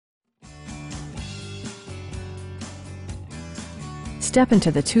Step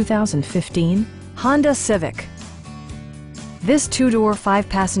into the 2015 Honda Civic. This two-door,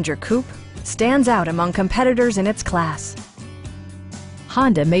 five-passenger coupe stands out among competitors in its class.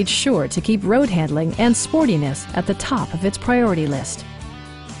 Honda made sure to keep road handling and sportiness at the top of its priority list.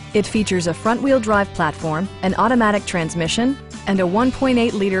 It features a front-wheel drive platform, an automatic transmission, and a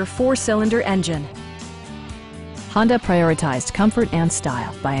 1.8-liter four-cylinder engine. Honda prioritized comfort and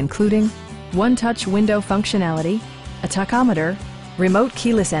style by including one-touch window functionality, a tachometer, remote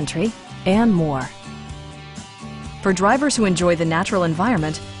keyless entry, and more. For drivers who enjoy the natural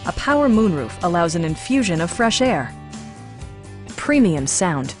environment, a power moonroof allows an infusion of fresh air. Premium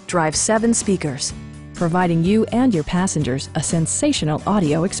sound drives 7 speakers, providing you and your passengers a sensational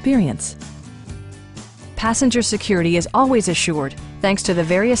audio experience. Passenger security is always assured thanks to the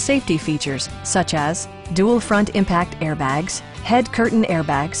various safety features such as dual front impact airbags, head curtain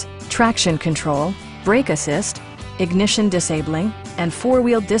airbags, traction control, brake assist, ignition disabling, and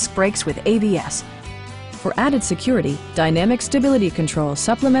four-wheel disc brakes with ABS. For added security, dynamic stability control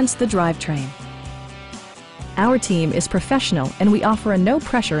supplements the drivetrain. Our team is professional and we offer a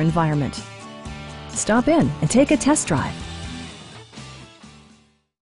no-pressure environment. Stop in and take a test drive.